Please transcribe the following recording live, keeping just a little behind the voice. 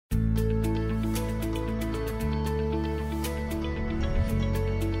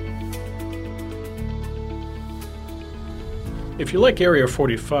If you like Area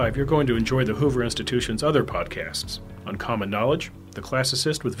 45, you're going to enjoy the Hoover Institution's other podcasts, Uncommon Knowledge, The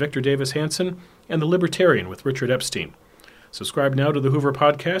Classicist with Victor Davis Hanson, and The Libertarian with Richard Epstein. Subscribe now to the Hoover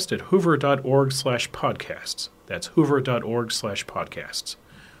Podcast at hoover.org/podcasts. That's hoover.org/podcasts.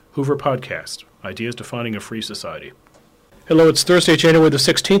 Hoover Podcast, ideas defining a free society. Hello, it's Thursday, January the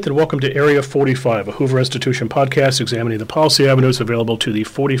 16th, and welcome to Area 45, a Hoover Institution podcast examining the policy avenues available to the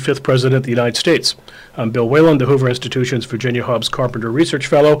 45th President of the United States. I'm Bill Whalen, the Hoover Institution's Virginia Hobbs Carpenter Research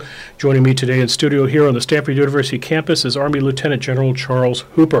Fellow. Joining me today in studio here on the Stanford University campus is Army Lieutenant General Charles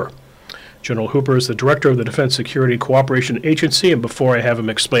Hooper. General Hooper is the Director of the Defense Security Cooperation Agency, and before I have him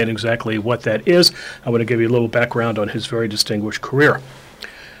explain exactly what that is, I want to give you a little background on his very distinguished career.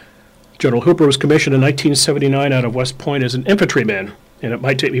 General Hooper was commissioned in 1979 out of West Point as an infantryman, and it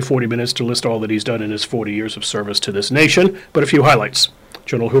might take me 40 minutes to list all that he's done in his 40 years of service to this nation, but a few highlights.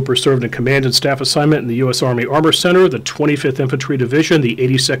 General Hooper served in command and staff assignment in the U.S. Army Armor Center, the 25th Infantry Division, the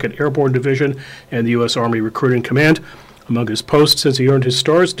 82nd Airborne Division, and the U.S. Army Recruiting Command. Among his posts since he earned his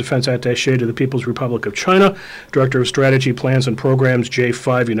stars, Defense Attaché to the People's Republic of China, Director of Strategy, Plans, and Programs,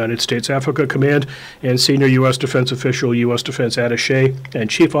 J5 United States Africa Command, and Senior U.S. Defense Official, U.S. Defense Attaché, and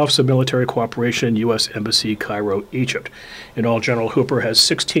Chief Office of Military Cooperation, U.S. Embassy, Cairo, Egypt. In all, General Hooper has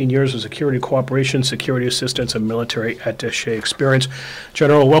 16 years of security cooperation, security assistance, and military attaché experience.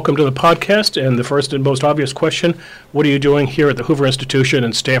 General, welcome to the podcast, and the first and most obvious question, what are you doing here at the Hoover Institution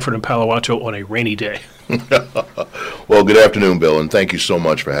in Stanford and Palo Alto on a rainy day? Well, good afternoon, Bill, and thank you so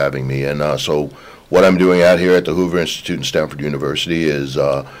much for having me. And so what I'm doing out here at the Hoover Institute in Stanford University is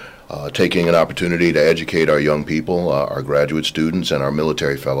taking an opportunity to educate our young people, our graduate students, and our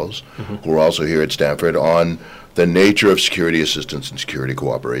military fellows who are also here at Stanford on the nature of security assistance and security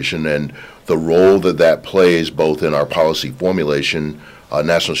cooperation and the role that that plays both in our policy formulation,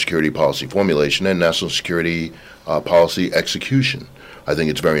 national security policy formulation, and national security policy execution. I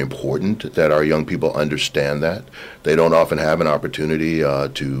think it's very important that our young people understand that. They don't often have an opportunity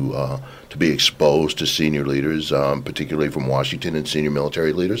to be exposed to senior leaders, particularly from Washington and senior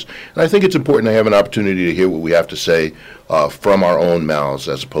military leaders. And I think it's important to have an opportunity to hear what we have to say from our own mouths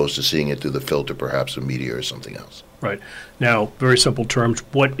as opposed to seeing it through the filter perhaps of media or something else. Right. Now, very simple terms,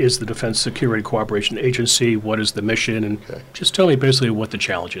 what is the Defense Security Cooperation Agency? What is the mission? And just tell me basically what the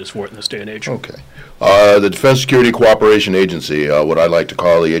challenge is for it in this day and age. Okay. The Defense Security Cooperation Agency, what I like to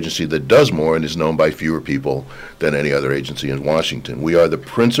call the agency that does more and is known by fewer people than any other agency in Washington. We are the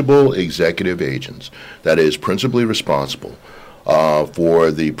principal executive agents, that is, principally responsible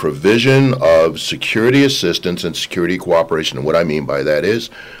for the provision of security assistance and security cooperation. And what I mean by that is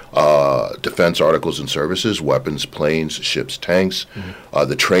defense articles and services, weapons, planes, ships, tanks,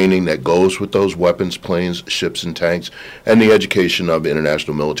 the training that goes with those weapons, planes, ships, and tanks, and the education of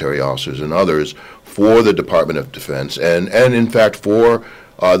international military officers and others for the Department of Defense and in fact for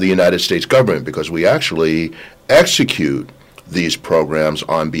the United States government, because we actually execute these programs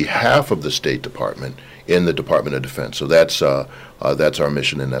on behalf of the State Department in the Department of Defense. So that's our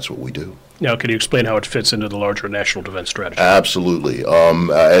mission, and that's what we do. Now, can you explain how it fits into the larger national defense strategy? Absolutely.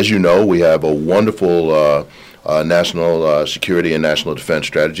 As you know, we have a wonderful national security and national defense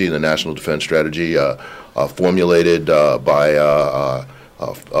strategy. The national defense strategy formulated by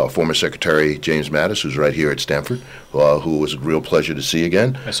former Secretary James Mattis, who's right here at Stanford, who was a real pleasure to see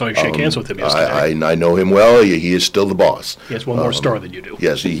again. I saw you shake hands with him yesterday. I know him well. He is still the boss. He has one more star than you do.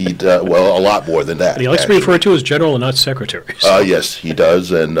 Yes, well, a lot more than that. And he likes to be referred to as general and not secretary. So. Yes, he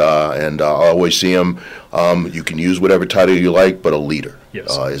does, and I always see him. You can use whatever title you like, but a leader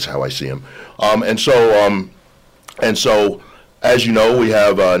is how I see him. And so, as you know, we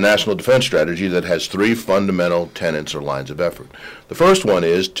have a national defense strategy that has three fundamental tenets or lines of effort. The first one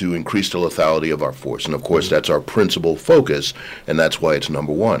is to increase the lethality of our force, and of course that's our principal focus, and that's why it's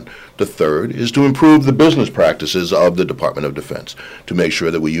number one. The third is to improve the business practices of the Department of Defense, to make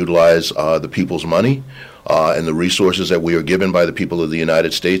sure that we utilize the people's money and the resources that we are given by the people of the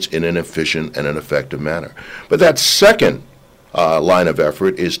United States in an efficient and an effective manner. But that second line of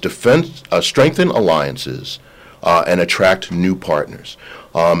effort is strengthen alliances and attract new partners.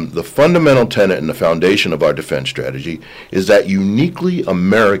 The fundamental tenet and the foundation of our defense strategy is that uniquely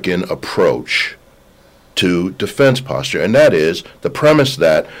American approach to defense posture, and that is the premise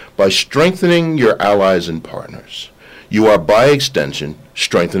that by strengthening your allies and partners, you are by extension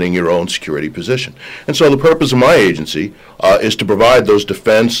strengthening your own security position. And so the purpose of my agency is to provide those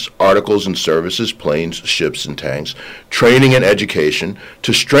defense articles and services, planes, ships, and tanks, training and education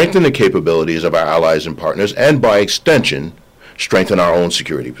to strengthen the capabilities of our allies and partners, and by extension, strengthen our own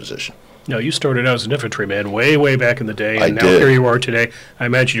security position. Now, you started out as an infantryman way, way back in the day, and I now did. here you are today. I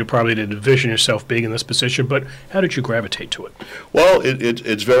imagine you probably didn't envision yourself being in this position, but how did you gravitate to it? Well,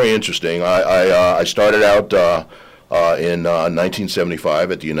 it's very interesting. I started out in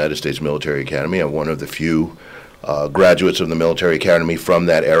 1975 at the United States Military Academy. I'm one of the few graduates of the military academy from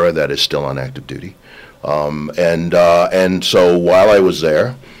that era that is still on active duty. And so while I was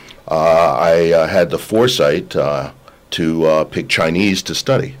there, I had the foresight to pick Chinese to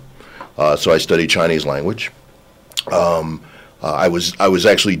study. So I studied Chinese language. I was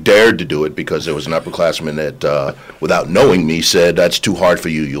actually dared to do it because there was an upperclassman that, without knowing me, said, "That's too hard for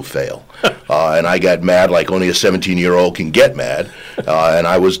you. You'll fail." And I got mad like only a 17-year-old can get mad. And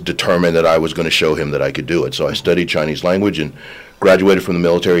I was determined that I was going to show him that I could do it. So I studied Chinese language and graduated from the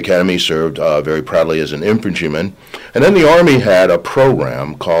military academy, served very proudly as an infantryman. And then the Army had a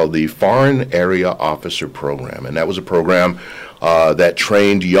program called the Foreign Area Officer Program. And that was a program that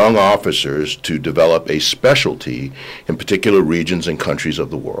trained young officers to develop a specialty in particular regions and countries of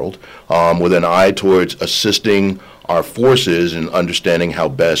the world with an eye towards assisting our forces in understanding how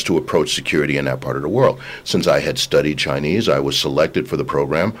best to approach security in that part of the world. Since I had studied Chinese, I was selected for the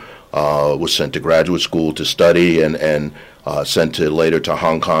program, was sent to graduate school to study, and sent later to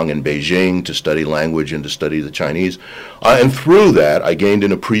Hong Kong and Beijing to study language and to study the Chinese. And through that, I gained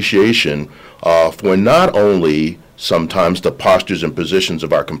an appreciation for not only sometimes the postures and positions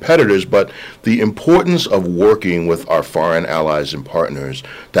of our competitors, but the importance of working with our foreign allies and partners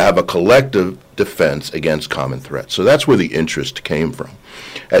to have a collective defense against common threats. So that's where the interest came from.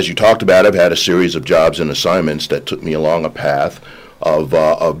 As you talked about, I've had a series of jobs and assignments that took me along a path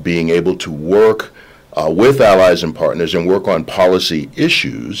of being able to work with allies and partners and work on policy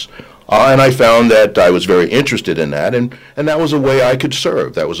issues. And I found that I was very interested in that, and that was a way I could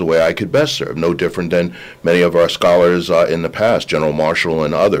serve. That was a way I could best serve, no different than many of our scholars in the past, General Marshall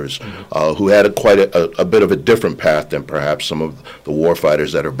and others, who had quite a bit of a different path than perhaps some of the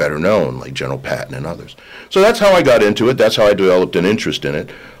warfighters that are better known, like General Patton and others. So that's how I got into it. That's how I developed an interest in it.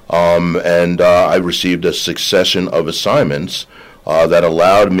 And I received a succession of assignments that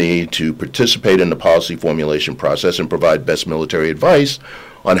allowed me to participate in the policy formulation process and provide best military advice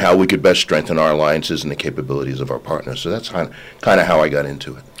on how we could best strengthen our alliances and the capabilities of our partners. So that's kind of how I got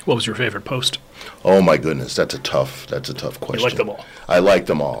into it. What was your favorite post? Oh my goodness, that's a tough question. You like them all? I like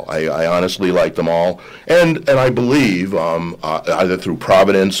them all. I honestly like them all, and I believe either through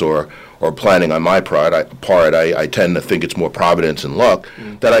providence or planning on my part, I tend to think it's more providence and luck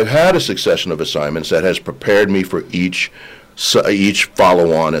that I've had a succession of assignments that has prepared me for each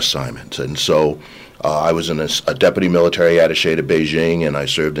follow-on assignment, and so. I was a deputy military attaché to Beijing, and I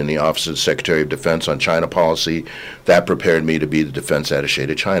served in the Office of the Secretary of Defense on China policy. That prepared me to be the defense attaché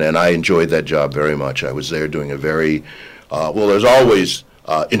to China, and I enjoyed that job very much. I was there doing a very, there's always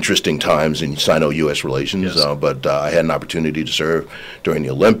interesting times in Sino-U.S. relations, yes. But I had an opportunity to serve during the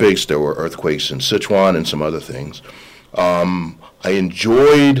Olympics. There were earthquakes in Sichuan and some other things. I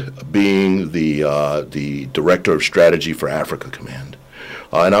enjoyed being the Director of Strategy for Africa Command.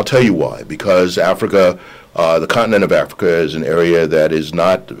 And I'll tell you why. Because Africa, the continent of Africa is an area that is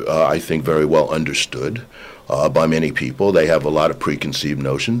not, I think, very well understood by many people. They have a lot of preconceived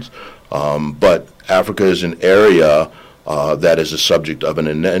notions. But Africa is an area that is a subject of an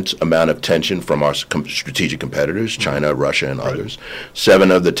immense amount of tension from our strategic competitors, China, Russia, and others.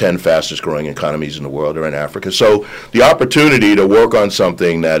 7 of the 10 fastest growing economies in the world are in Africa. So the opportunity to work on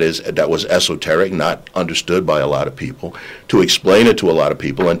something that was esoteric, not understood by a lot of people, to explain it to a lot of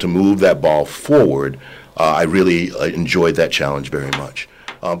people, and to move that ball forward, I really enjoyed that challenge very much.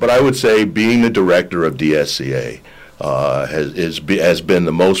 But I would say being the director of DSCA has been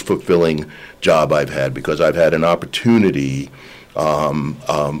the most fulfilling job I've had, because I've had an opportunity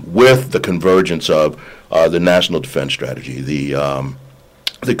with the convergence of the National Defense Strategy,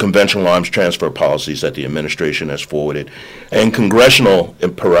 the conventional arms transfer policies that the administration has forwarded, and congressional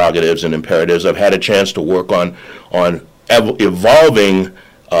prerogatives and imperatives. I've had a chance to work on evolving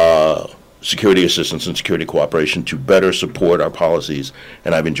security assistance and security cooperation to better support our policies,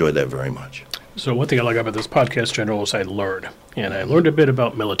 and I've enjoyed that very much. So one thing I like about this podcast, General, is I learn. And I learned a bit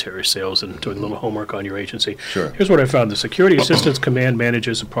about military sales and doing a little homework on your agency. Sure. Here's what I found. The Security Assistance Command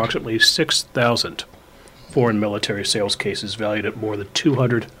manages approximately 6,000 foreign military sales cases valued at more than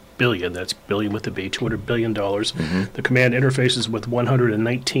 $200 billion. That's billion with a B, $200 billion. The command interfaces with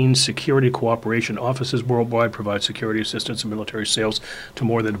 119 security cooperation offices worldwide, provides security assistance and military sales to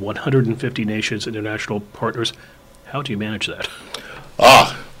more than 150 nations and international partners. How do you manage that?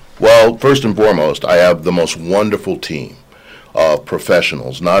 Well, first and foremost, I have the most wonderful team. of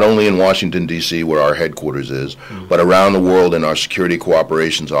professionals, not only in Washington, D.C., where our headquarters is, but around the world in our security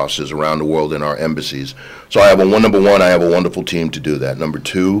cooperations offices, around the world in our embassies. So I have number one, I have a wonderful team to do that. Number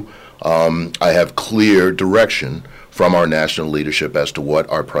two, I have clear direction from our national leadership as to what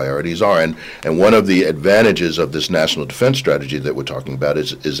our priorities are. And one of the advantages of this national defense strategy that we're talking about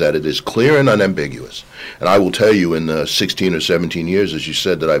is that it is clear and unambiguous. And I will tell you, in the 16 or 17 years, as you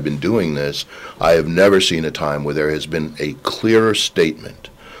said, that I've been doing this, I have never seen a time where there has been a clearer statement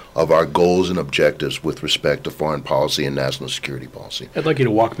of our goals and objectives with respect to foreign policy and national security policy. I'd like you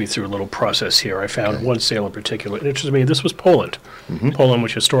to walk me through a little process here. I found one sale in particular. It interested me. This was Poland. Poland,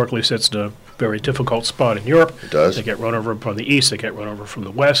 which historically sits in a very difficult spot in Europe. It does. They get run over from the east. They get run over from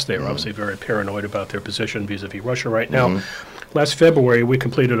the west. They are obviously very paranoid about their position vis-a-vis Russia right now. Last February, we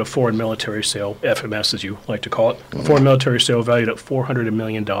completed a foreign military sale, FMS as you like to call it, a foreign military sale valued at $400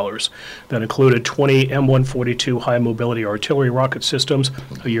 million. That included 20 M142 high-mobility artillery rocket systems.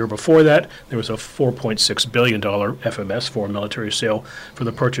 A year before that, there was a $4.6 billion FMS, foreign military sale, for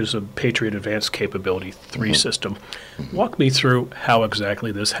the purchase of Patriot Advanced Capability 3 system. Walk me through how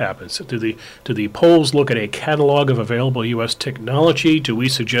exactly this happens. Do the Poles look at a catalog of available U.S. technology? Do we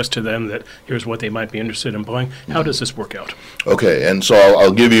suggest to them that here's what they might be interested in buying? How does this work out? Okay, and so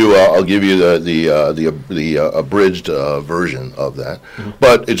I'll give you the abridged version of that.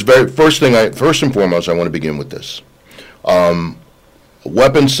 But it's first and foremost, I want to begin with this.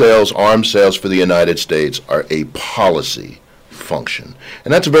 Weapons sales, arms sales for the United States are a policy function,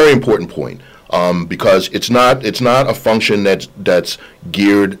 and that's a very important point because it's not a function that's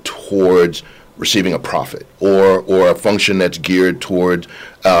geared towards receiving a profit or a function that's geared towards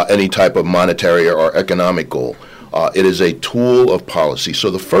any type of monetary or economic goal. It is a tool of policy.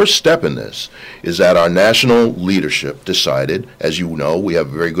 So the first step in this is that our national leadership decided, as you know, we have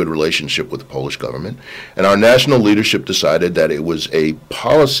a very good relationship with the Polish government, and our national leadership decided that it was a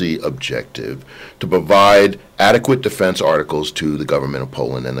policy objective to provide adequate defense articles to the government of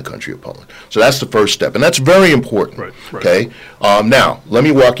Poland and the country of Poland. So that's the first step, and that's very important. Right. Okay. Now, let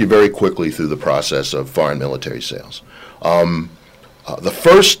me walk you very quickly through the process of foreign military sales. The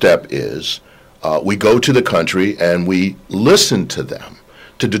first step is we go to the country and we listen to them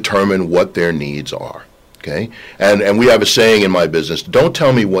to determine what their needs are, okay? And we have a saying in my business, don't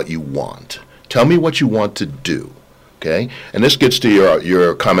tell me what you want. Tell me what you want to do, okay? And this gets to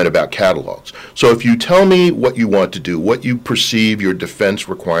your comment about catalogs. So if you tell me what you want to do, what you perceive your defense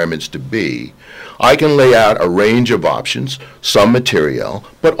requirements to be, I can lay out a range of options, some material,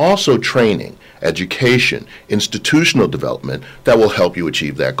 but also training, education, institutional development that will help you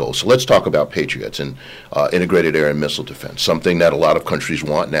achieve that goal. So let's talk about Patriots and integrated air and missile defense, something that a lot of countries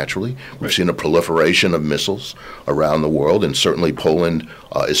want naturally. We've seen a proliferation of missiles around the world, and certainly Poland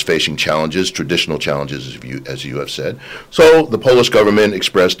is facing challenges, traditional challenges, as you have said. So the Polish government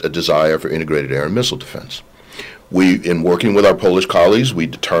expressed a desire for integrated air and missile defense. In working with our Polish colleagues, we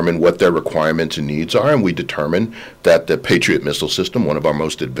determined what their requirements and needs are, and we determined that the Patriot missile system, one of our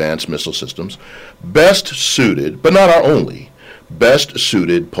most advanced missile systems, best suited, but not our only, best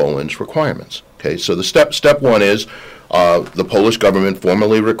suited Poland's requirements. Okay, so the step one is the Polish government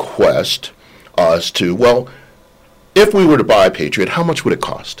formally request us to, well, if we were to buy a Patriot, how much would it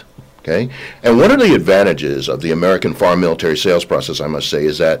cost? Okay, and one of the advantages of the American foreign military sales process, I must say,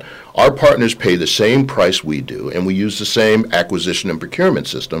 is that our partners pay the same price we do, and we use the same acquisition and procurement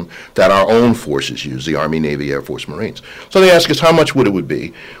system that our own forces use, the Army, Navy, Air Force, Marines. So they ask us how much would it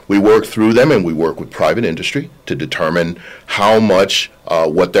be. We work through them, and we work with private industry to determine how much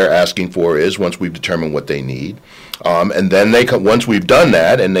what they're asking for is once we've determined what they need. And then once we've done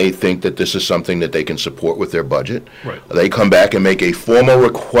that and they think that this is something that they can support with their budget, right, they come back and make a formal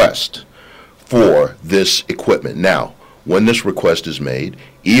request for this equipment. Now, when this request is made,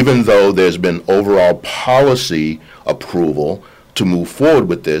 even though there's been overall policy approval to move forward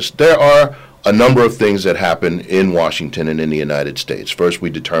with this, there are a number of things that happen in Washington and in the United States. First,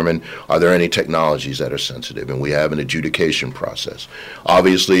 we determine, are there any technologies that are sensitive, and we have an adjudication process.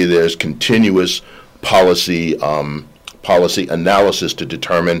 Obviously, there's continuous policy analysis to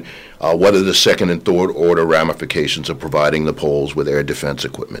determine what are the second and third order ramifications of providing the Poles with air defense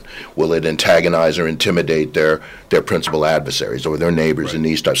equipment. Will it antagonize or intimidate their principal adversaries or their neighbors, right, in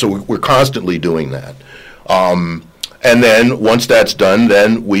these types? So we're constantly doing that. And then once that's done,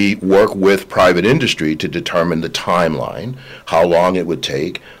 then we work with private industry to determine the timeline, how long it would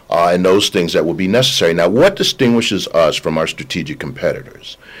take, and those things that will be necessary. Now, what distinguishes us from our strategic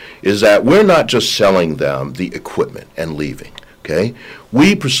competitors is that we're not just selling them the equipment and leaving. Okay?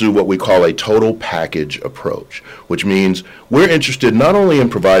 We pursue what we call a total package approach, which means we're interested not only in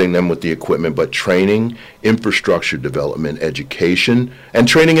providing them with the equipment, but training, infrastructure development, education, and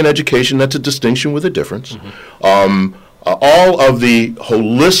training and education, that's a distinction with a difference. All of the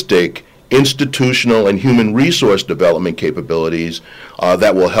holistic institutional and human resource development capabilities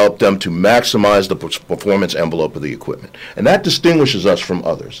that will help them to maximize the performance envelope of the equipment. And that distinguishes us from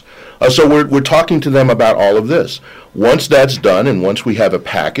others. So we're talking to them about all of this. Once that's done, and once we have a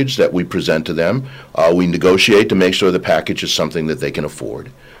package that we present to them, we negotiate to make sure the package is something that they can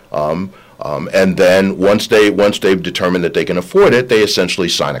afford. And then once they've determined that they can afford it, they essentially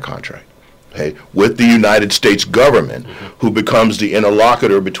sign a contract. Okay, with the United States government, who becomes the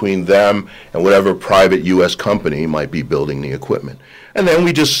interlocutor between them and whatever private U.S. company might be building the equipment. And then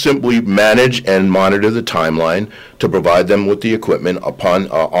we just simply manage and monitor the timeline to provide them with the equipment upon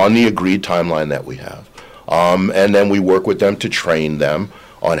on the agreed timeline that we have. And then we work with them to train them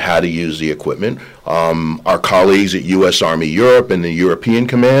on how to use the equipment. Our colleagues at U.S. Army Europe and the European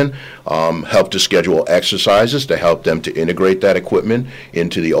Command help to schedule exercises to help them to integrate that equipment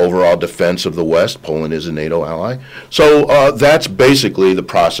into the overall defense of the West. Poland is a NATO ally. So that's basically the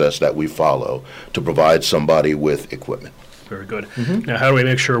process that we follow to provide somebody with equipment. Very good. Now, how do we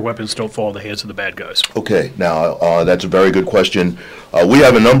make sure weapons don't fall in the hands of the bad guys? Okay, now that's a very good question. We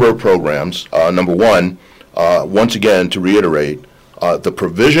have a number of programs. Number one, once again, to reiterate, the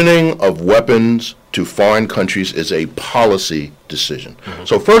provisioning of weapons to foreign countries is a policy decision.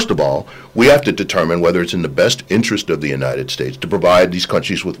 So first of all, we have to determine whether it's in the best interest of the United States to provide these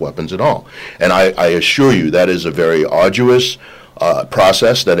countries with weapons at all. And I assure you that is a very arduous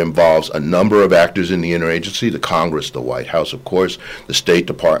process that involves a number of actors in the interagency, the Congress, the White House, of course, the State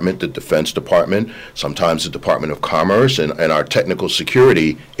Department, the Defense Department, sometimes the Department of Commerce, and our technical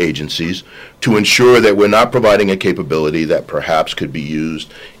security agencies, to ensure that we're not providing a capability that perhaps could be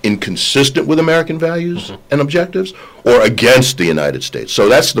used inconsistent with American values and objectives or against the United States. So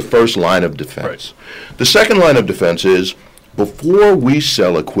that's the first line of defense. Right. The second line of defense is before we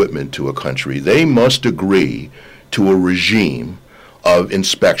sell equipment to a country, they must agree to a regime of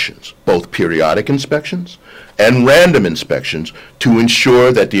inspections, both periodic inspections and random inspections, to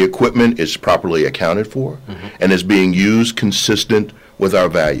ensure that the equipment is properly accounted for and is being used consistent with our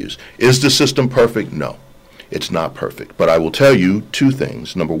values. Is the system perfect? No, it's not perfect. But I will tell you two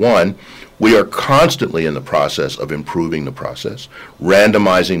things. Number one, we are constantly in the process of improving the process,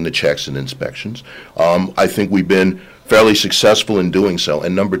 randomizing the checks and inspections. I think we've been fairly successful in doing so.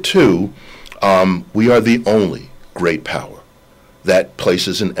 And number two, we are the only great power that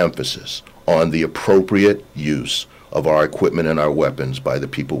places an emphasis on the appropriate use of our equipment and our weapons by the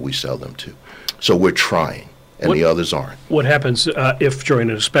people we sell them to. So we're trying, and the others aren't. What happens if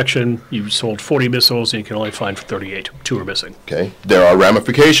during an inspection you sold 40 missiles and you can only find 38? 2 are missing. Okay. There are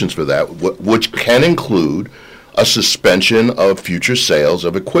ramifications for that, which can include a suspension of future sales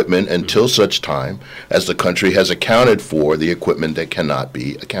of equipment until such time as the country has accounted for the equipment that cannot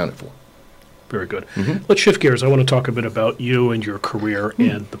be accounted for. Very good. Let's shift gears. I want to talk a bit about you and your career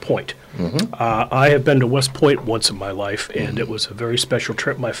and the Point. I have been to West Point once in my life, and it was a very special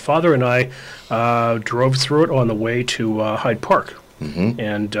trip. My father and I drove through it on the way to Hyde Park.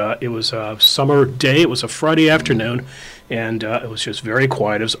 And it was a summer day. It was a Friday afternoon, and it was just very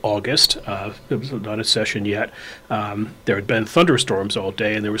quiet. It was August. It was not a session yet. There had been thunderstorms all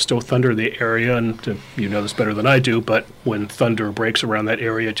day, and there was still thunder in the area, and you know this better than I do, but when thunder breaks around that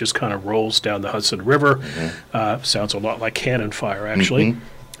area, it just kind of rolls down the Hudson River. Sounds a lot like cannon fire, actually.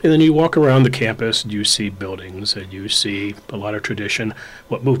 And then you walk around the campus, and you see buildings, and you see a lot of tradition.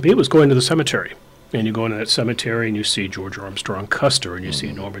 What moved me was going to the cemetery. And you go into that cemetery and you see George Armstrong Custer, and you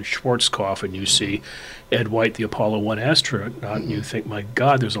see Norman Schwarzkopf, and you see Ed White, the Apollo 1 astronaut, and you think, my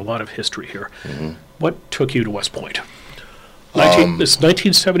God, there's a lot of history here. What took you to West Point? It's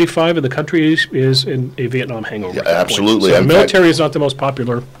 1975, and the country is in a Vietnam hangover. Yeah, absolutely. So the military is not the most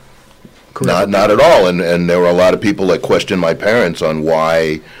popular career. Not at all. And there were a lot of people that questioned my parents on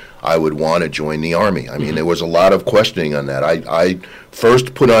why I would want to join the Army. I mean, there was a lot of questioning on that. I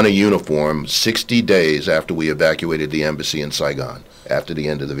first put on a uniform 60 days after we evacuated the embassy in Saigon, after the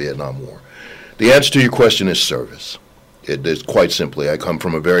end of the Vietnam War. The answer to your question is service. It is quite simply, I come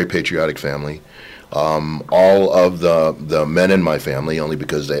from a very patriotic family. All of the men in my family, only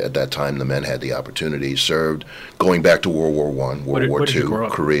because at that time the men had the opportunity, served going back to World War I, World War II,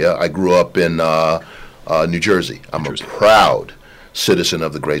 Korea. I grew up in New Jersey. I'm a proud citizen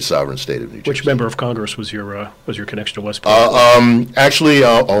of the great sovereign state of New Jersey. Which member of Congress was your connection to West Point? Actually,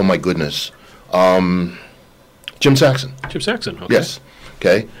 oh my goodness, Jim Saxon. Jim Saxon. Okay. Yes.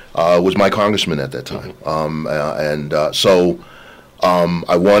 Okay. Was my congressman at that time, so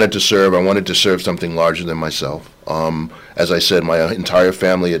I wanted to serve. I wanted to serve something larger than myself. As I said, my entire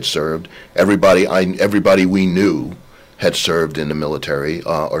family had served. Everybody we knew had served in the military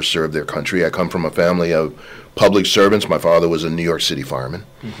or served their country. I come from a family of public servants. My father was a New York City fireman,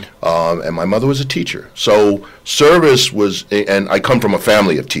 and my mother was a teacher. So service was, and I come from a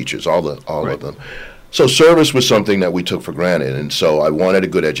family of teachers, all Right. of them. So service was something that we took for granted, and so I wanted a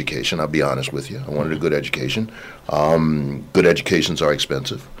good education. I'll be honest with you. I wanted a good education. Good educations are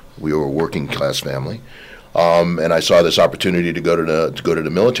expensive. We were a working class family, and I saw this opportunity to go to the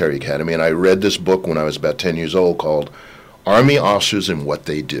military academy. And I read this book when I was about 10 years old called "Army Officers and What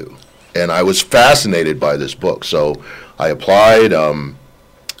They Do," and I was fascinated by this book. So I applied.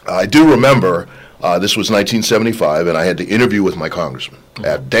 I do remember this was 1975, and I had to interview with my congressman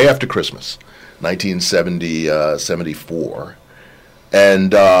day after Christmas. 1974,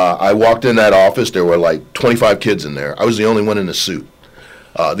 and I walked in that office. There were like 25 kids in there. I was the only one in a suit.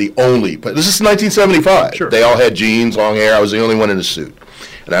 But this is 1975. Sure. They all had jeans, long hair. I was the only one in a suit.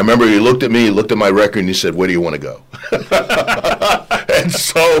 And I remember he looked at me, he looked at my record, and he said, "Where do you want to go?" And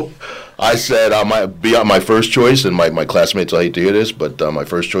so I said, my first choice, and my classmates will hate to hear this, but my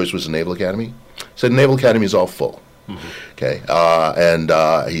first choice was the Naval Academy. I said, "Naval Academy is all full." Okay, and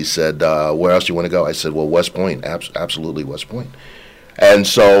he said, "Where else do you want to go?" I said, "Well, West Point, absolutely West Point." And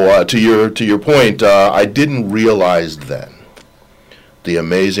so, to your point, I didn't realize then the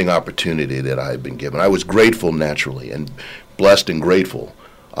amazing opportunity that I had been given. I was grateful naturally, and blessed and grateful.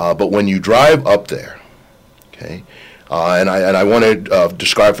 But when you drive up there, okay, and I want to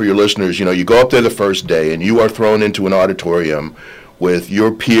describe for your listeners, you go up there the first day, and you are thrown into an auditorium with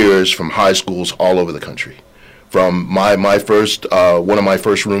your peers from high schools all over the country. From my first, one of my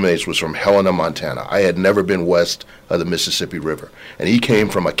first roommates was from Helena, Montana. I had never been west of the Mississippi River, and he came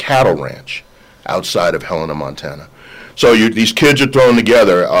from a cattle ranch outside of Helena, Montana. So these kids are thrown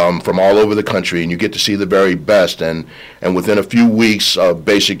together from all over the country, and you get to see the very best. And within a few weeks of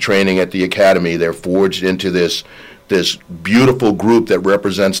basic training at the academy, they're forged into this beautiful group that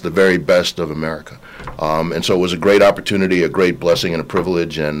represents the very best of America. And so it was a great opportunity, a great blessing, and a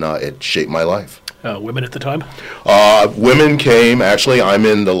privilege, and it shaped my life. Women at the time? Women came. Actually, I'm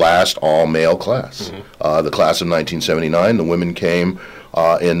in the last all-male class, the class of 1979. The women came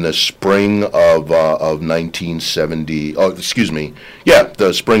in the spring of 1970. Oh, excuse me. Yeah,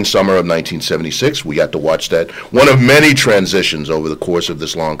 the spring-summer of 1976. We got to watch that. One of many transitions over the course of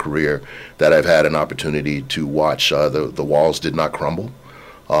this long career that I've had an opportunity to watch. The walls did not crumble,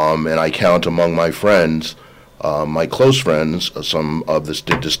 and I count among my friends. My close friends, some of the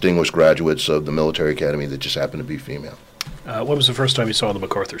distinguished graduates of the military academy that just happen to be female. When was the first time you saw the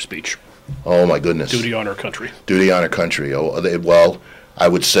MacArthur speech? Oh, my goodness. Duty, Honor, Country. Duty, Honor, Country. Well, I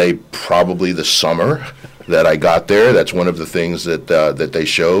would say probably the summer that I got there. That's one of the things that they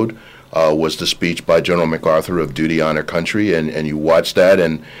showed was the speech by General MacArthur of Duty, Honor, Country, and you watch that,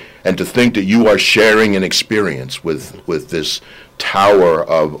 and to think that you are sharing an experience with this tower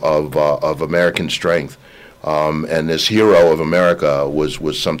of American strength. And this hero of America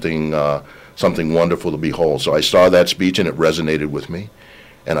was something wonderful to behold. So I saw that speech, and it resonated with me.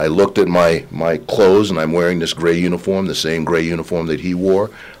 And I looked at my clothes, and I'm wearing this gray uniform, the same gray uniform that he wore.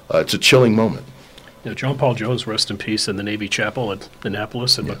 It's a chilling moment. John Paul Jones, rest in peace, in the Navy Chapel at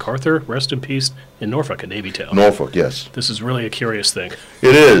Annapolis, and MacArthur, rest in peace, in Norfolk, a Navy town. Norfolk, yes. This is really a curious thing.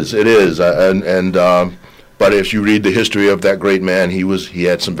 It is. But if you read the history of that great man, he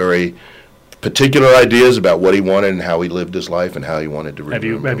had some very particular ideas about what he wanted and how he lived his life and how he wanted to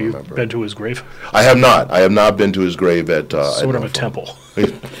remember. Have you been to his grave? I have not. I have not been to his grave at sort of Norfolk. a temple.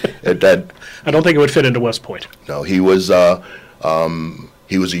 I don't think it would fit into West Point. No, he was a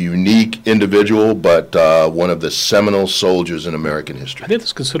unique individual, but one of the seminal soldiers in American history. I think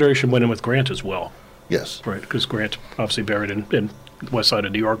this consideration went in with Grant as well. Yes. Right, because Grant obviously buried in west side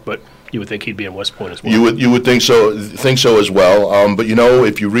of New York, but you would think he'd be in West Point as well. You would think so as well. But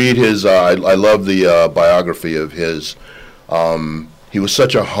if you read his, I love the biography of his. He was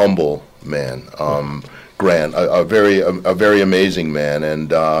such a humble man, Grant, a very amazing man,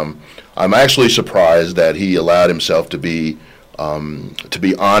 and I'm actually surprised that he allowed himself to be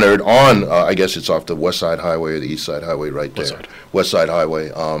honored on. I guess it's off the West Side Highway or the East Side Highway, right there. West Side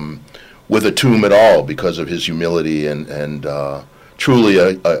Highway, with a tomb at all because of his humility and truly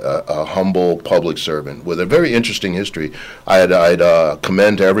a humble public servant with a very interesting history. I'd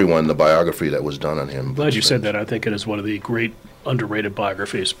commend to everyone the biography that was done on him. Glad you said that. I think it is one of the great underrated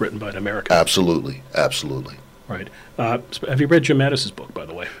biographies written by an American. Absolutely. Right. Have you read Jim Mattis's book, by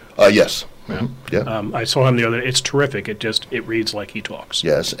the way? Yes. Yeah. I saw him the other day. It's terrific. It reads like he talks.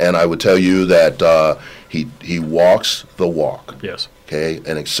 Yes, and I would tell you that he walks the walk. Yes. Okay,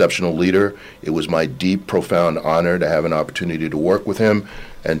 an exceptional leader. It was my deep, profound honor to have an opportunity to work with him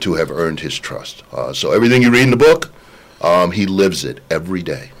and to have earned his trust. So everything you read in the book, he lives it every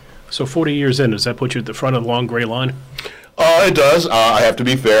day. So 40 years in, does that put you at the front of the long gray line? It does. I have to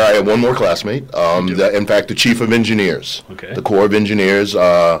be fair. I have one more classmate. In fact, the chief of engineers, the Corps of Engineers,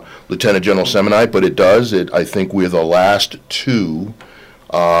 Lieutenant General Semonite. But it does. I think we're the last two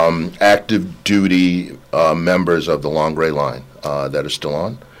active duty members of the long gray line that are still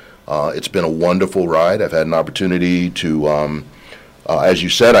on. It's been a wonderful ride. I've had an opportunity to, as you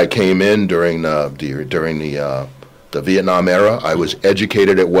said, I came in during the Vietnam era. I was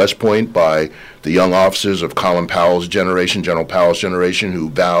educated at West Point by the young officers of Colin Powell's generation, General Powell's generation,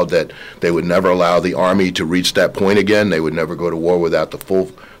 who vowed that they would never allow the Army to reach that point again. They would never go to war without the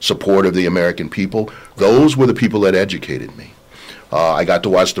full support of the American people. Those were the people that educated me. I got to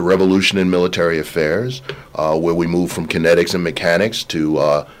watch the revolution in military affairs, where we moved from kinetics and mechanics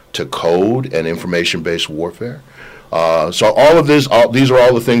to code and information-based warfare. So all of this, these are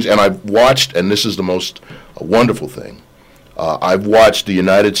all the things, and I've watched, and this is the most wonderful thing, I've watched the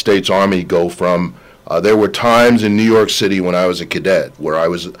United States Army go from, there were times in New York City when I was a cadet where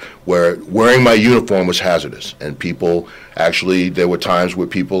wearing my uniform was hazardous, and there were times where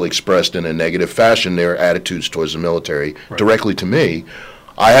people expressed in a negative fashion their attitudes towards the military directly to me.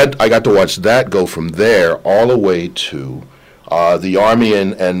 I got to watch that go from there all the way to the Army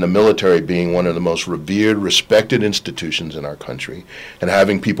and the military being one of the most revered, respected institutions in our country, and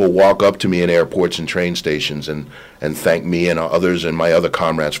having people walk up to me in airports and train stations and thank me and others and my other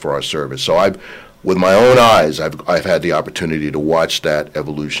comrades for our service. So with my own eyes, I've had the opportunity to watch that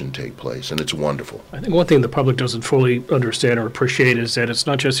evolution take place, and it's wonderful. I think one thing the public doesn't fully understand or appreciate is that it's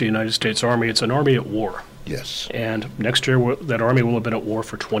not just the United States Army, it's an army at war. Yes. And next year, that Army will have been at war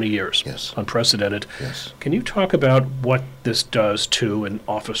for 20 years. Yes. Unprecedented. Yes. Can you talk about what this does to an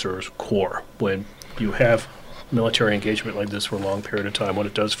officer's corps when you have military engagement like this for a long period of time, what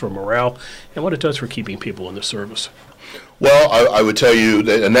it does for morale, and what it does for keeping people in the service? Well, I would tell you,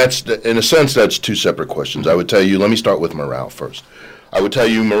 that, and that's, in a sense, that's two separate questions. I would tell you, let me start with morale first. I would tell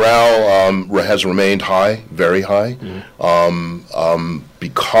you morale has remained high, very high,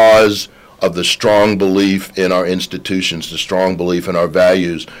 because of the strong belief in our institutions, the strong belief in our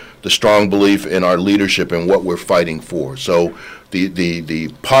values, the strong belief in our leadership and what we're fighting for. So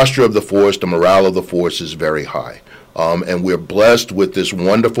the posture of the force, the morale of the force is very high. And we're blessed with this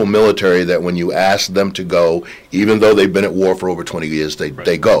wonderful military that when you ask them to go, even though they've been at war for over 20 years,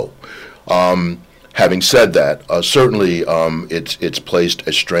 they go. Having said that, certainly it's placed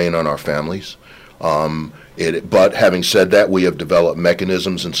a strain on our families. But having said that, we have developed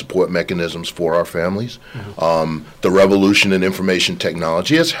mechanisms and support mechanisms for our families. The revolution in information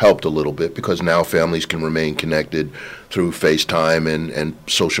technology has helped a little bit because now families can remain connected through FaceTime and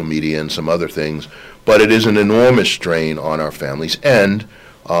social media and some other things. But it is an enormous strain on our families. And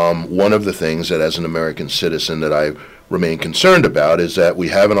one of the things that as an American citizen that I remain concerned about is that we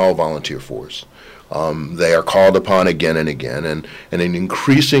have an all-volunteer force. They are called upon again and again, and an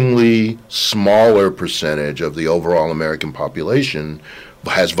increasingly smaller percentage of the overall American population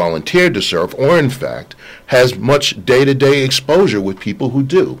has volunteered to serve, or in fact, has much day-to-day exposure with people who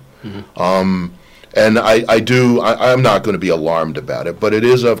do. And I'm not going to be alarmed about it, but it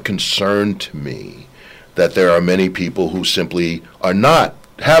is of concern to me that there are many people who simply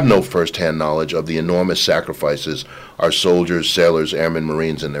have no firsthand knowledge of the enormous sacrifices our soldiers, sailors, airmen,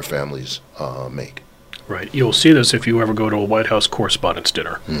 Marines, and their families make. Right. You'll see this if you ever go to a White House Correspondents'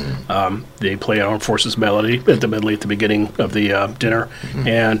 Dinner. They play Armed Forces Melody at the beginning of the dinner,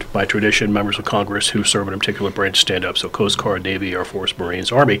 and by tradition, members of Congress who serve in a particular branch stand up, so Coast Guard, Navy, Air Force,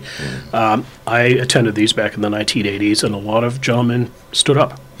 Marines, Army. I attended these back in the 1980s, and a lot of gentlemen stood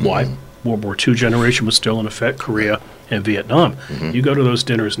up. Why? World War II generation was still in effect, Korea and Vietnam. You go to those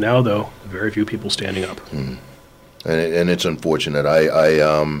dinners now, though, very few people standing up. And it's unfortunate.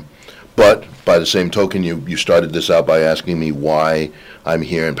 But by the same token, you started this out by asking me why I'm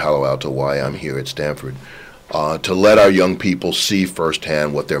here in Palo Alto, why I'm here at Stanford, to let our young people see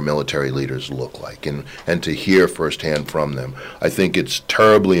firsthand what their military leaders look like and to hear firsthand from them. I think it's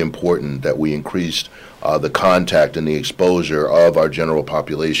terribly important that we increase the contact and the exposure of our general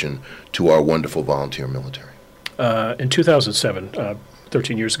population to our wonderful volunteer military. In 2007,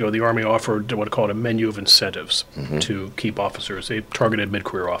 13 years ago, the Army offered what it called a menu of incentives to keep officers. They targeted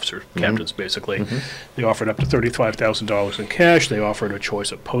mid-career officers, captains, basically. They offered up to $35,000 in cash. They offered a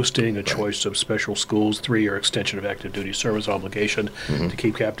choice of posting, a choice of special schools, 3-year extension of active duty service obligation to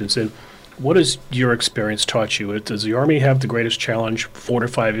keep captains in. What has your experience taught you? Does the Army have the greatest challenge 4 to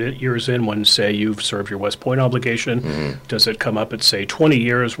 5 years in when, say, you've served your West Point obligation? Mm-hmm. Does it come up at, say, 20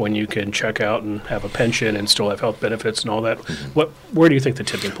 years when you can check out and have a pension and still have health benefits and all that? Mm-hmm. Where do you think the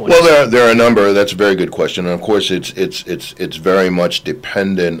tipping point is? Well, there are a number. That's a very good question. And, of course, it's very much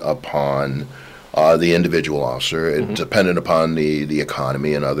dependent upon the individual officer. It's dependent upon the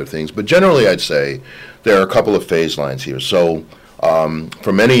economy and other things. But generally, I'd say there are a couple of phase lines here. So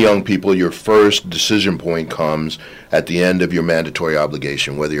for many young people, your first decision point comes at the end of your mandatory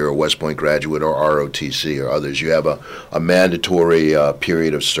obligation, whether you're a West Point graduate or ROTC or others. You have a mandatory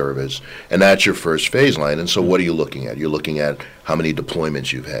period of service, and that's your first phase line. And so what are you looking at? You're looking at how many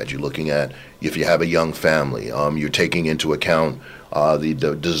deployments you've had. You're looking at if you have a young family. You're taking into account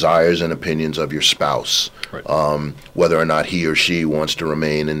the desires and opinions of your spouse, right. Whether or not he or she wants to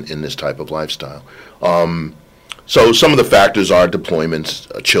remain in this type of lifestyle. So some of the factors are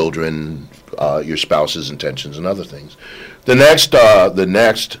deployments, children, your spouse's intentions, and other things. The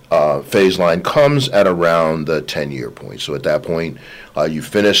next phase line comes at around the 10-year point. So at that point, you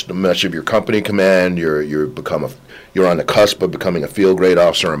finished much of your company command. You're on the cusp of becoming a field grade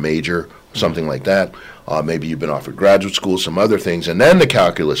officer, a major, something like that. Maybe you've been offered graduate school, some other things, and then the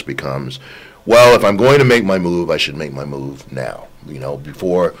calculus becomes, well, if I'm going to make my move, I should make my move now.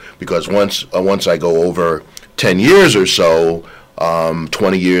 Because once I go over 10 years or so,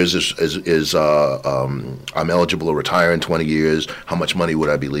 20 years is I'm eligible to retire in 20 years. How much money would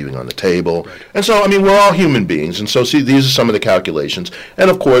I be leaving on the table? Right. And so, we're all human beings. And so, see, these are some of the calculations. And,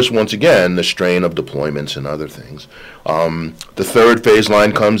 of course, once again, the strain of deployments and other things. The third phase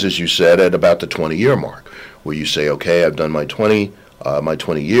line comes, as you said, at about the 20-year mark, where you say, okay, I've done my 20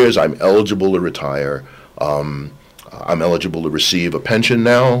 years. I'm eligible to retire. I'm eligible to receive a pension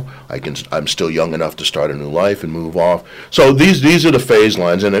now. I'm still young enough to start a new life and move off. So these are the phase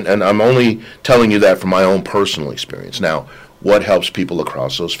lines, and I'm only telling you that from my own personal experience. Now, what helps people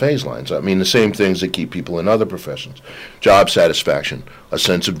across those phase lines? The same things that keep people in other professions: job satisfaction, a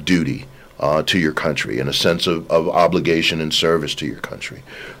sense of duty to your country, and a sense of obligation and service to your country.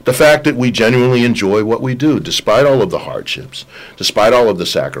 The fact that we genuinely enjoy what we do, despite all of the hardships, despite all of the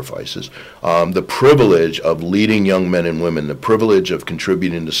sacrifices, the privilege of leading young men and women, the privilege of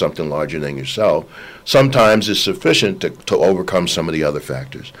contributing to something larger than yourself, sometimes is sufficient to overcome some of the other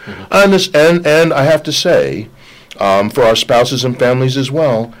factors. Mm-hmm. And I have to say, for our spouses and families as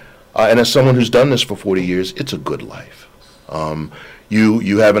well, and as someone who's done this for 40 years, it's a good life.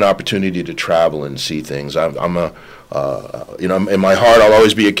 You have an opportunity to travel and see things. I'm in my heart, I'll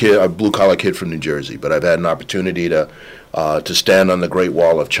always be a blue-collar kid from New Jersey, but I've had an opportunity to stand on the Great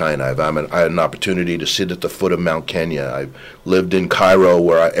Wall of China. I had an opportunity to sit at the foot of Mount Kenya. I've lived in Cairo,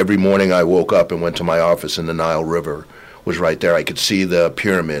 where every morning I woke up and went to my office, and the Nile River was right there. I could see the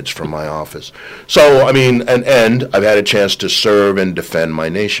pyramids from my office. So, and I've had a chance to serve and defend my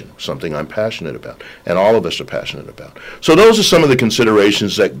nation, something I'm passionate about, and all of us are passionate about. So those are some of the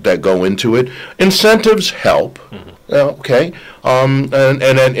considerations that go into it. Incentives help. Mm-hmm. Okay.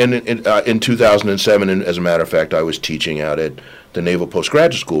 In 2007, and as a matter of fact, I was teaching out at the Naval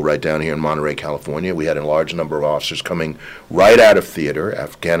Postgraduate School right down here in Monterey, California. We had a large number of officers coming right out of theater,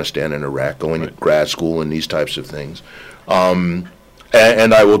 Afghanistan and Iraq, going to grad school and these types of things.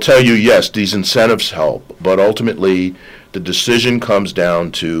 And I will tell you, yes, these incentives help, but ultimately the decision comes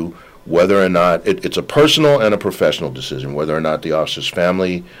down to whether or not it's a personal and a professional decision, whether or not the officer's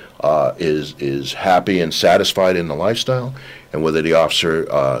family is happy and satisfied in the lifestyle, and whether the officer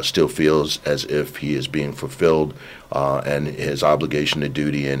still feels as if he is being fulfilled and his obligation to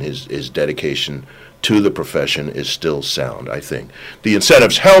duty and his dedication to the profession is still sound. I think the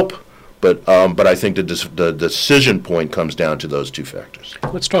incentives help, but I think the decision point comes down to those two factors.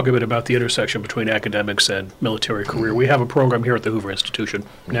 Let's talk a bit about the intersection between academics and military career. We have a program here at the Hoover Institution,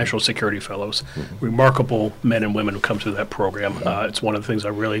 National Security Fellows. Mm-hmm. Remarkable men and women who come through that program. It's one of the things I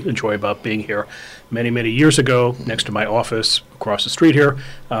really enjoy about being here. Many, many years ago, next to my office, across the street here,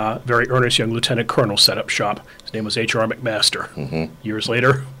 very earnest young lieutenant colonel set up shop. His name was H.R. McMaster. Mm-hmm. Years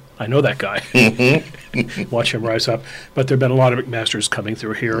later, I know that guy. Mm-hmm. Watch him rise up. But there have been a lot of McMasters coming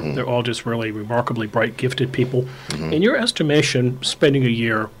through here. Mm-hmm. They're all just really remarkably bright, gifted people. Mm-hmm. In your estimation, spending a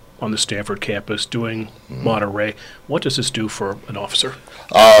year on the Stanford campus doing Monterey, what does this do for an officer?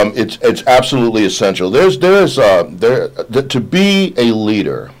 It's absolutely essential. To be a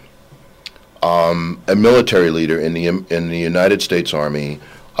leader, a military leader in the United States Army,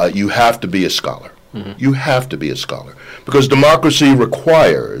 you have to be a scholar. Mm-hmm. You have to be a scholar because democracy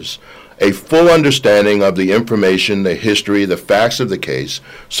requires a full understanding of the information, the history, the facts of the case,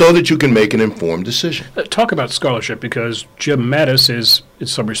 so that you can make an informed decision. Talk about scholarship, because Jim Mattis is, in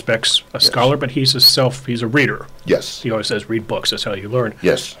some respects, a scholar, but he's a reader. Yes. He always says, read books, that's how you learn.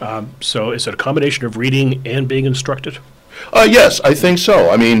 Yes. So is it a combination of reading and being instructed? Yes, I think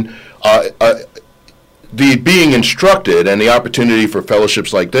so. I mean, the being instructed and the opportunity for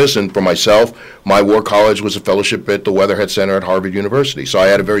fellowships like this, and for myself, my war college was a fellowship at the Weatherhead Center at Harvard University. So I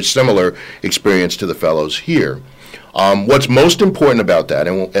had a very similar experience to the fellows here. What's most important about that,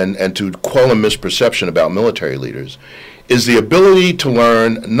 and to quell a misperception about military leaders, is the ability to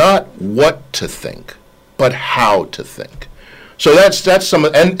learn not what to think, but how to think. So that's some,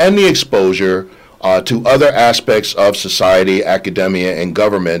 and the exposure to other aspects of society, academia, and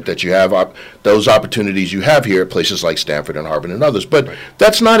government that you have, those opportunities you have here at places like Stanford and Harvard and others. But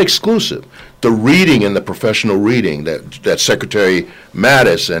that's not exclusive. The reading and the professional reading that Secretary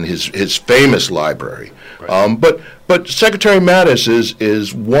Mattis and his famous library. But Secretary Mattis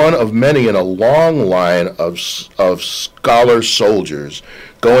is one of many in a long line of scholar soldiers,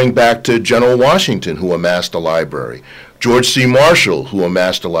 going back to General Washington, who amassed a library. George C. Marshall, who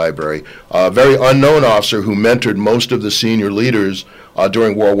amassed a library, a very unknown officer who mentored most of the senior leaders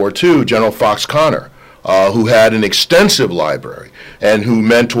during World War II, General Fox Connor, who had an extensive library and who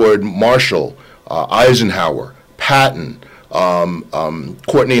mentored Marshall, Eisenhower, Patton,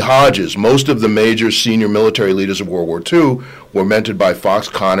 Courtney Hodges. Most of the major senior military leaders of World War II were mentored by Fox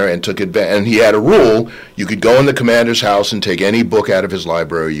Connor and took advantage. And he had a rule: you could go in the commander's house and take any book out of his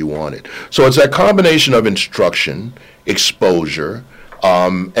library you wanted. So it's that combination of instruction, exposure,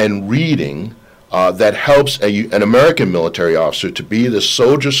 and reading that helps an American military officer to be the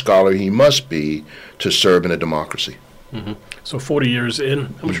soldier scholar he must be to serve in a democracy. Mm-hmm. So 40 years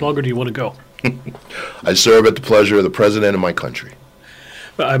in, how much longer do you want to go? I serve at the pleasure of the President of my country.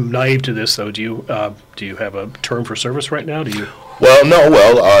 I'm naive to this, though. Do you have a term for service right now? Do you? Well, no.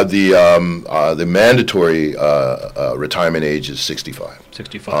 Well, the mandatory retirement age is 65.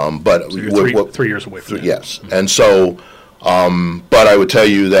 65. But so you're 3 years away from that. Yes, and so. But I would tell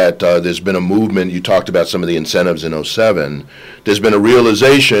you that there's been a movement. You talked about some of the incentives in 2007. There's been a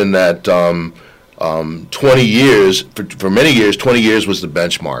realization that 20 years, for many years, 20 years was the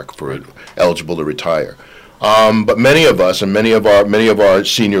benchmark for eligible to retire. But many of us and many of our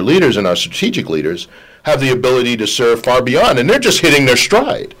senior leaders and our strategic leaders have the ability to serve far beyond, and they're just hitting their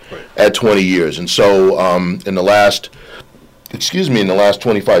stride at 20 years. And so in the last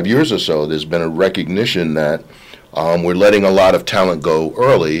 25 years or so, there's been a recognition that we're letting a lot of talent go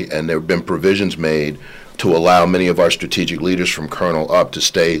early, and there have been provisions made to allow many of our strategic leaders from colonel up to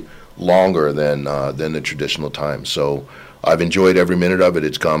stay longer than the traditional time. So I've enjoyed every minute of it.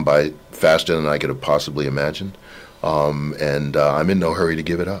 It's gone by faster than I could have possibly imagined, and I'm in no hurry to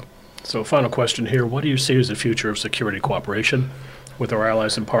give it up. So final question here. What do you see as the future of security cooperation with our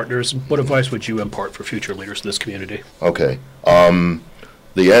allies and partners? What advice would you impart for future leaders in this community? Okay.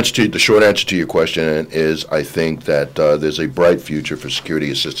 The short answer to your question is I think that there's a bright future for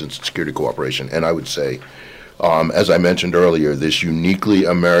security assistance and security cooperation. And I would say, as I mentioned earlier, this uniquely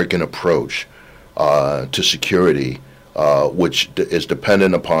American approach to security, which is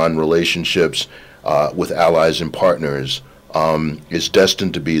dependent upon relationships with allies and partners, is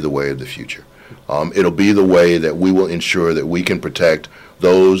destined to be the way of the future. It'll be the way that we will ensure that we can protect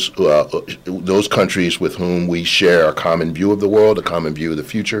those countries with whom we share a common view of the world, a common view of the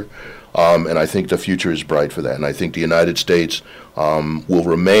future, and I think the future is bright for that. And I think the United States will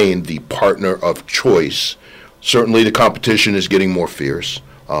remain the partner of choice. Certainly, the competition is getting more fierce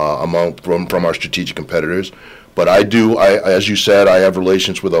from our strategic competitors. But as you said, I have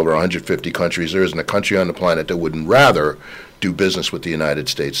relations with over 150 countries. There isn't a country on the planet that wouldn't rather do business with the United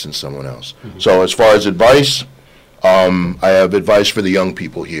States than someone else. Mm-hmm. So as far as advice, I have advice for the young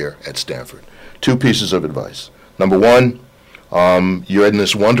people here at Stanford. 2 pieces of advice. Number 1, you're in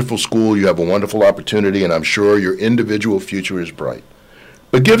this wonderful school, you have a wonderful opportunity, and I'm sure your individual future is bright.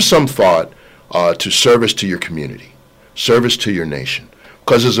 But give some thought to service to your community, service to your nation.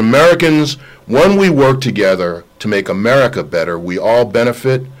 Because as Americans, when we work together to make America better, we all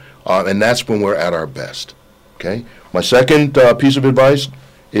benefit, and that's when we're at our best. Okay? My second piece of advice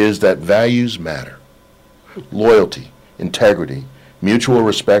is that values matter. Loyalty, integrity, mutual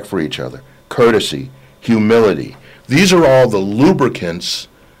respect for each other, courtesy, humility. These are all the lubricants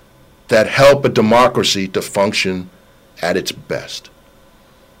that help a democracy to function at its best.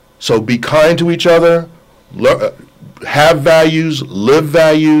 So be kind to each other, have values, live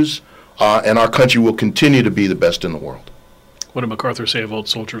values, and our country will continue to be the best in the world. What did MacArthur say of old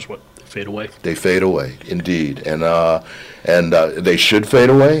soldiers? What, they fade away? They fade away, indeed, and they should fade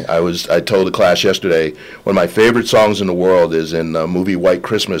away. I told the class yesterday one of my favorite songs in the world is in the movie White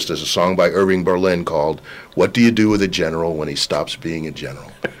Christmas. There's a song by Irving Berlin called "What Do You Do with a General When He Stops Being a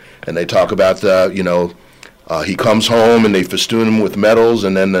General?" And they talk about he comes home and they festoon him with medals,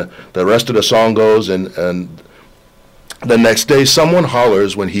 and then the rest of the song goes, and the next day someone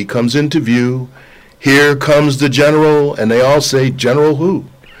hollers when he comes into view, "Here comes the general," and they all say, "General who?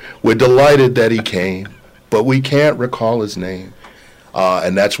 We're delighted that he came, but we can't recall his name."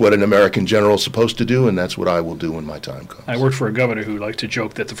 And that's what an American general is supposed to do, and that's what I will do when my time comes. I worked for a governor who liked to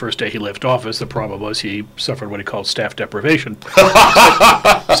joke that the first day he left office, the problem was he suffered what he called staff deprivation.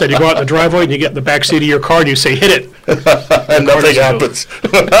 Said you go out in the driveway and you get in the back seat of your car and you say, "Hit it." And nothing happens.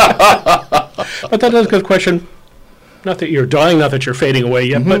 But that is a good question. Not that you're dying, not that you're fading away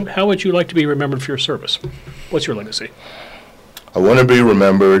yet, but how would you like to be remembered for your service? What's your legacy? I want to be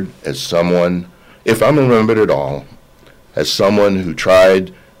remembered as someone, if I'm remembered at all, as someone who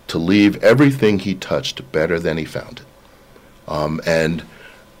tried to leave everything he touched better than he found it. And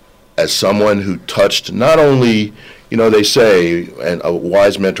as someone who touched not only, they say, and a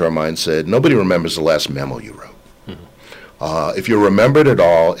wise mentor of mine said, nobody remembers the last memo you wrote. If you're remembered at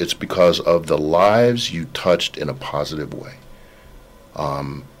all, it's because of the lives you touched in a positive way.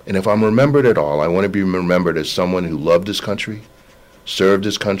 And if I'm remembered at all, I want to be remembered as someone who loved his country, served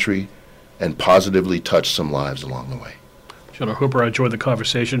his country, and positively touched some lives along the way. General Hooper, I enjoyed the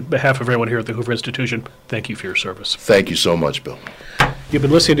conversation. On behalf of everyone here at the Hoover Institution, thank you for your service. Thank you so much, Bill. You've been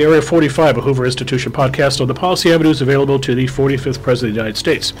listening to Area 45, a Hoover Institution podcast on the policy avenues available to the 45th President of the United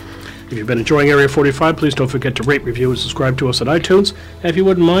States. If you've been enjoying Area 45, please don't forget to rate, review, and subscribe to us on iTunes. And if you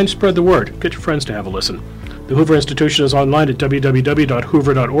wouldn't mind, spread the word. Get your friends to have a listen. The Hoover Institution is online at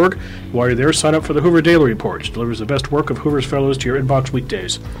www.hoover.org. While you're there, sign up for the Hoover Daily Report, which delivers the best work of Hoover's Fellows to your inbox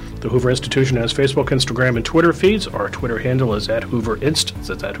weekdays. The Hoover Institution has Facebook, Instagram, and Twitter feeds. Our Twitter handle is @HooverInst.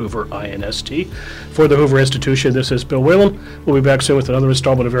 That's @HooverINST. For the Hoover Institution, this is Bill Whalen. We'll be back soon with another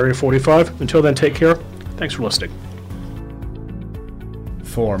installment of Area 45. Until then, take care. Thanks for listening.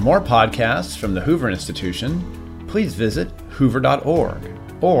 For more podcasts from the Hoover Institution, please visit hoover.org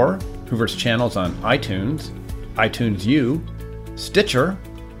or Hoover's channels on iTunes, iTunes U, Stitcher,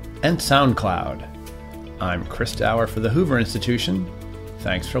 and SoundCloud. I'm Chris Dower for the Hoover Institution.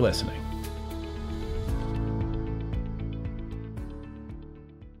 Thanks for listening.